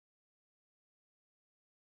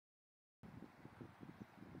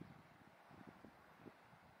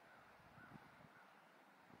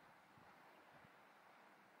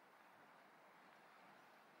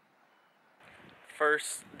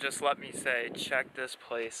First, just let me say, check this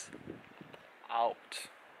place out.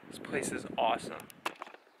 This place is awesome.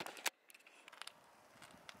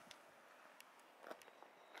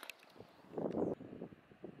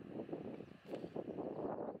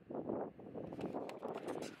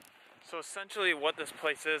 So essentially what this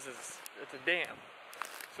place is it's a dam.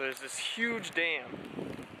 So there's this huge dam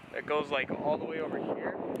that goes like all the way over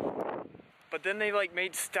here. But then they like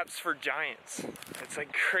made steps for giants. It's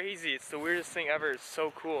like crazy. It's the weirdest thing ever. It's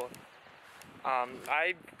so cool.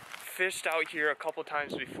 I fished out here a couple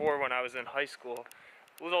times before when I was in high school.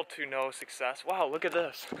 Little to no success. Wow, look at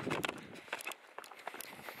this.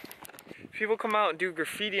 People come out and do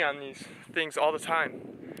graffiti on these things all the time.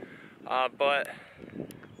 But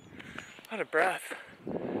out of breath.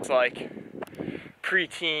 It's like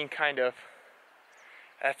preteen kind of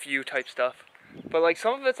FU type stuff. But like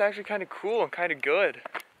some of it's actually kind of cool and kind of good.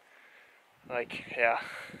 Like, yeah,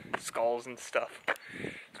 skulls and stuff.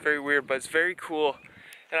 It's very weird, but it's very cool.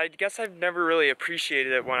 And I guess I've never really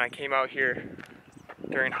appreciated it when I came out here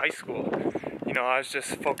during high school. You know, I was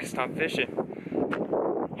just focused on fishing.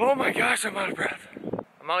 Oh my gosh, I'm out of breath.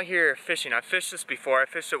 I'm out here fishing. I've fished this before. I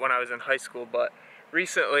fished it when I was in high school, but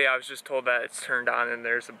recently I was just told that it's turned on and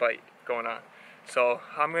there's a bite going on. So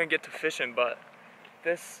I'm gonna get to fishing, but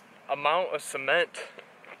this amount of cement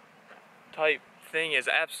type thing is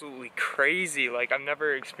absolutely crazy. Like I've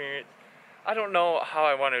never experienced, I don't know how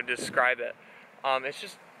I want to describe it. It's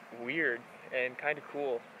just weird and kind of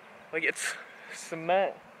cool. Like it's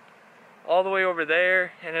cement all the way over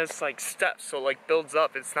there and it's like steps, so it like builds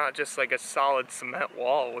up. It's not just like a solid cement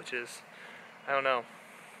wall, which is, I don't know.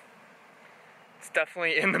 It's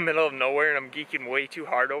definitely in the middle of nowhere and I'm geeking way too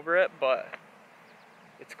hard over it, but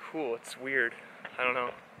it's cool, it's weird. I don't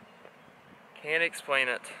know. Can't explain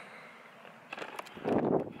it.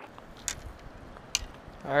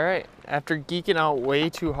 Alright, after geeking out way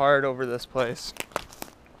too hard over this place,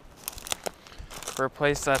 for a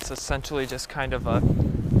place that's essentially just kind of a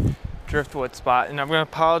driftwood spot, and I'm going to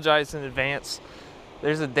apologize in advance.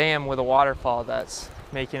 There's a dam with a waterfall that's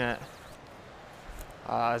making it,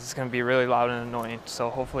 it's going to be really loud and annoying,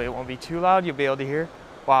 so hopefully it won't be too loud. You'll be able to hear.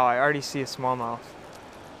 Wow, I already see a smallmouth.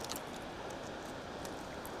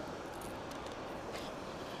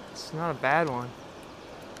 It's not a bad one.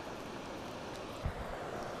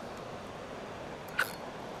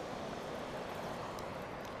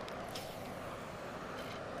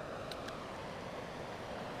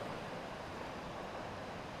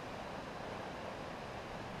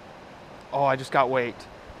 Oh, I just got weight.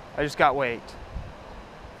 I just got weight.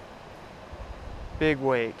 Big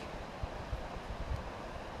wake.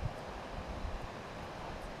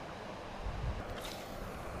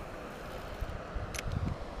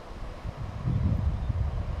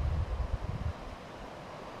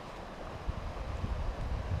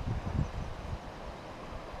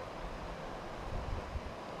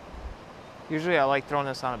 Usually I like throwing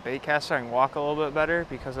this on a bait caster. I can walk a little bit better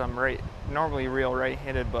because I'm normally real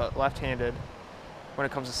right-handed, but left-handed when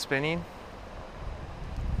it comes to spinning,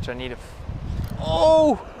 which I need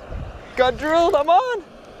oh! Got drilled, I'm on!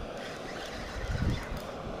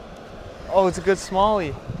 Oh, it's a good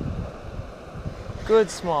smallie. Good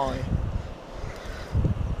smallie.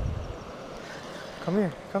 Come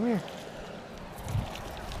here, come here.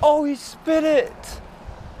 Oh, he spit it!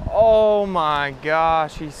 Oh my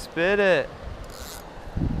gosh, he spit it.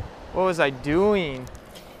 What was I doing?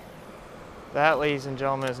 That, ladies and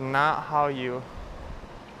gentlemen, is not how you...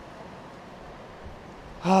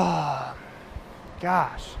 Oh,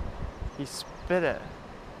 gosh, he spit it.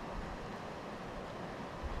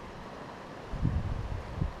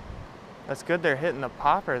 That's good they're hitting the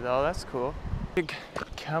popper though, that's cool.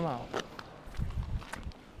 Come on.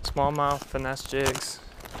 Smallmouth finesse jigs.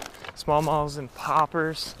 Smallmouths and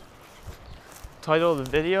poppers. Title of the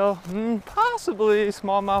video? Possibly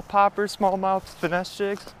smallmouth poppers, smallmouth finesse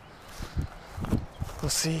jigs. We'll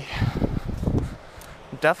see.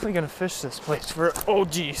 I'm definitely gonna fish this place for, oh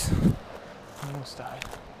geez. Almost died.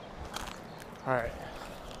 All right.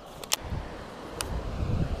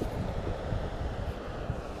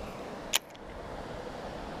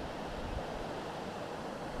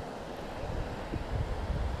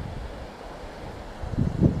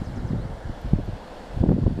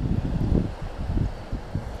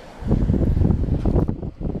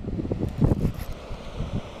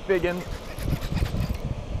 Biggin,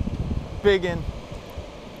 biggin,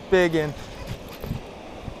 biggin,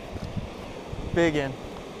 biggin.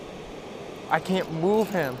 I can't move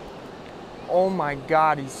him. Oh my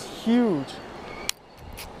God, he's huge.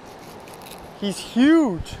 He's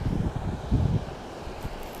huge.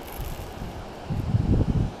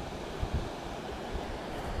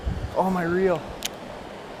 Oh, my reel.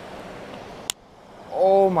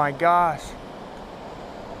 Oh my gosh.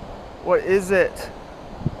 What is it?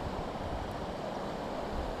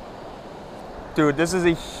 Dude, this is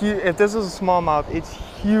a huge, if this is a smallmouth, it's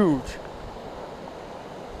huge.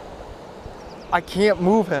 I can't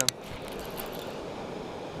move him.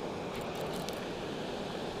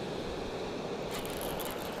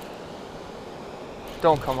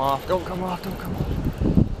 Don't come off, don't come off, don't come off.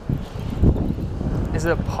 Is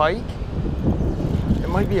it a pike? It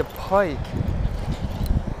might be a pike.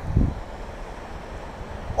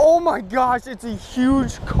 Oh my gosh, it's a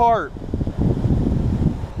huge carp.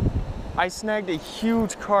 I snagged a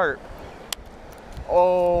huge carp.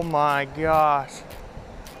 Oh my gosh.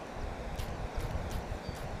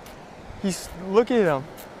 Look at him.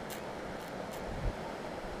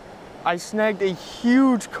 I snagged a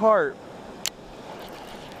huge carp.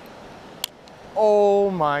 Oh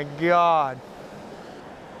my God.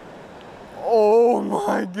 Oh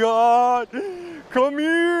my God. Come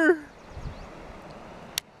here.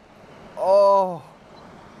 Oh.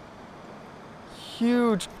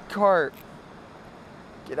 Huge carp.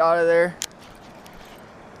 Get out of there.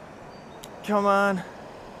 Come on.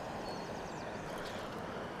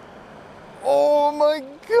 Oh my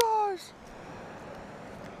gosh.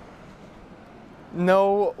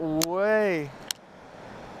 No way.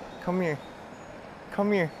 Come here.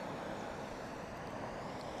 Come here.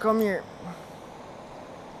 Come here.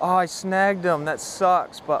 Oh, I snagged him. That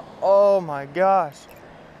sucks, but oh my gosh.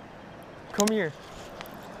 Come here.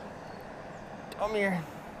 Come here.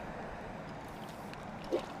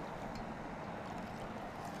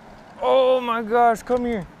 Oh my gosh, come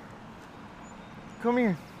here. Come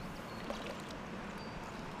here.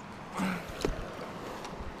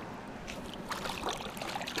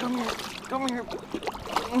 Come here. Come here.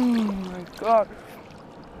 Oh my God.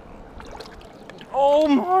 Oh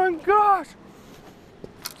my gosh.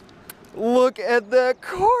 Look at that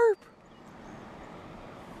carp.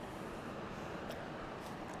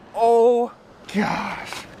 Oh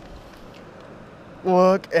gosh.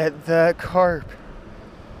 Look at that carp.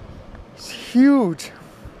 It's huge.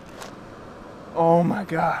 Oh my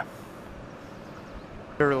God.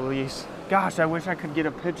 Release. Gosh, I wish I could get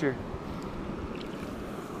a picture.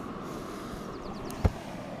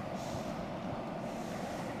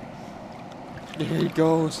 There he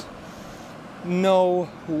goes. No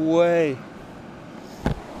way.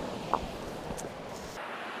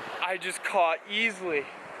 I just caught easily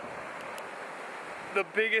the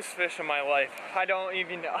biggest fish of my life. I don't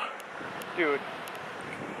even know. Dude,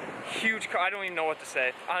 huge carp. I don't even know what to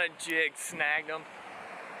say. On a jig, snagged him.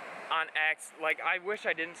 On X, like I wish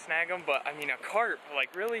I didn't snag him, but I mean a carp,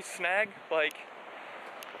 like really snag, like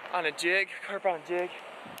on a jig, carp on a jig.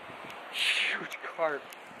 Huge carp.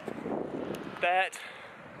 That,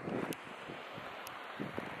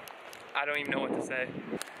 I don't even know what to say.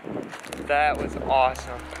 That was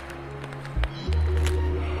awesome.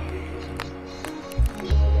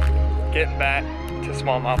 Getting back to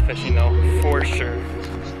smallmouth fishing though, for sure.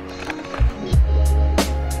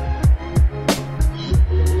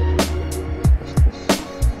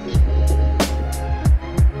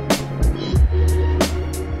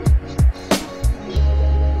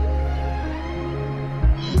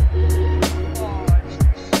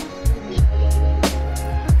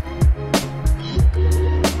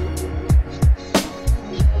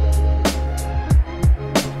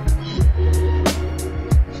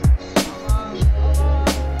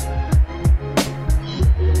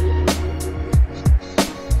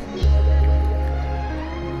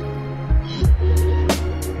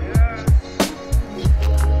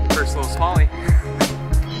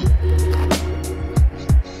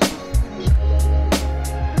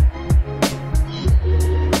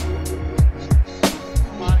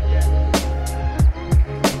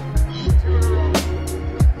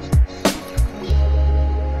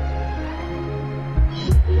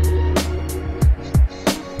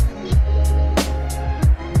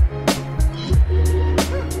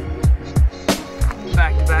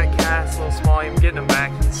 I'm getting him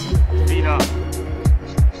back. He's beat up.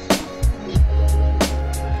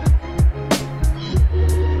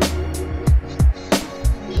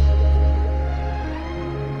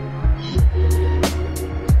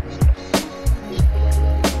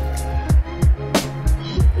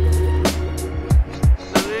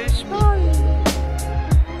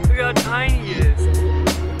 Look how tiny he is.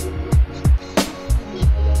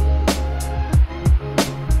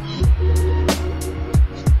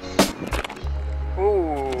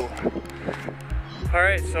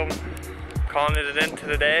 Alright, so I'm calling it an end to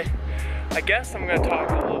the day. I guess I'm going to talk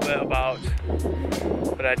a little bit about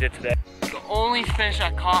but I did today. The only fish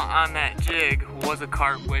I caught on that jig was a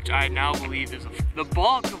carp, which I now believe is the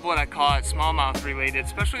bulk of what I caught smallmouth related,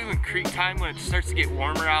 especially in creek time when it starts to get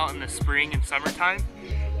warmer out in the spring and summertime.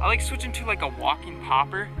 I like switching to like a walking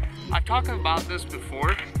popper. I've talked about this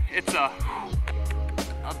before. It's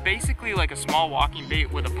basically like a small walking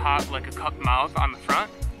bait with a pop, like a cup mouth on the front.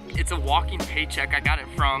 It's a walking paycheck. I got it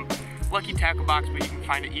from Lucky Tackle Box, but you can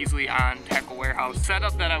find it easily on Tackle Warehouse. The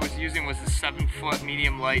setup that I was using was a 7-foot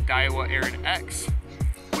medium light Daiwa Arid X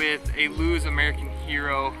with a Lew's American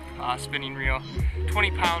Hero spinning reel,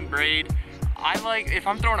 20-pound braid. I like, if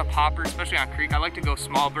I'm throwing a popper, especially on creek, I like to go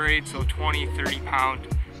small braid, so 20, 30 pound.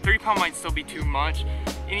 30 pound might still be too much.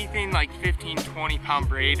 Anything like 15, 20 pound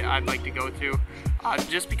braid I'd like to go to,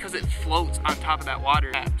 just because it floats on top of that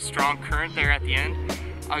water. That strong current there at the end,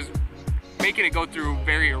 I was making it go through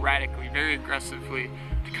very erratically, very aggressively,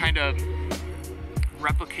 to kind of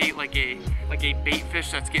replicate like a bait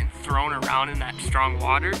fish that's getting thrown around in that strong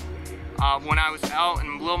water. When I was out in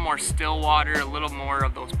a little more still water, a little more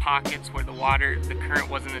of those pockets where the current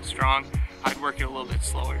wasn't as strong, I'd work it a little bit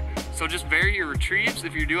slower. So just vary your retrieves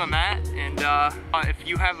if you're doing that. And if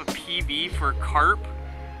you have a PB for carp,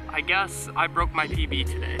 I guess I broke my PB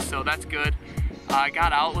today, so that's good. I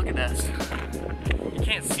got out, look at this. You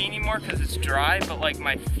can't see anymore because it's dry, but like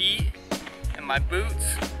my feet and my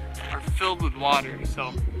boots are filled with water.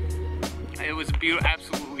 So it was a beautiful,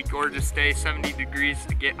 absolutely gorgeous day, 70 degrees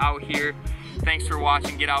to get out here. Thanks for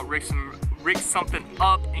watching. Get out, rig something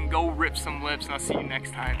up, and go rip some lips, and I'll see you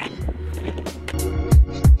next time.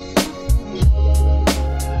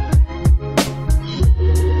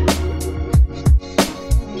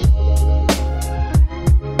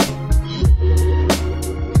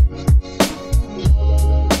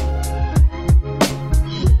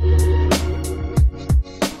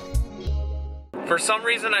 For some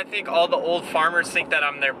reason, I think all the old farmers think that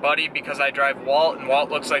I'm their buddy because I drive Walt, and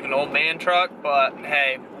Walt looks like an old man truck, but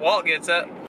hey, Walt gets it.